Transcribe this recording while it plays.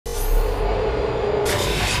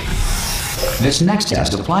This next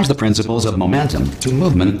test applies the principles of momentum to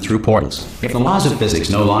movement through portals. If the laws of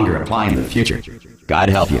physics no longer apply in the future, God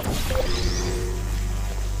help you.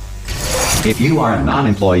 If you are a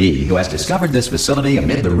non-employee who has discovered this facility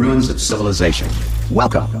amid the ruins of civilization,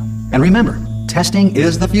 welcome. And remember, testing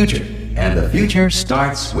is the future, and the future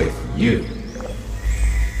starts with you.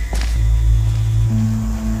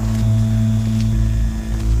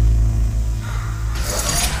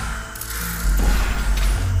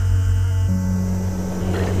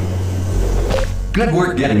 Good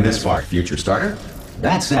work getting this far, future starter.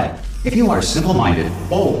 That said, if you are simple-minded,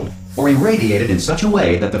 bold, or irradiated in such a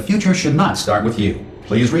way that the future should not start with you,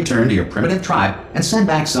 please return to your primitive tribe and send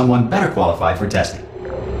back someone better qualified for testing.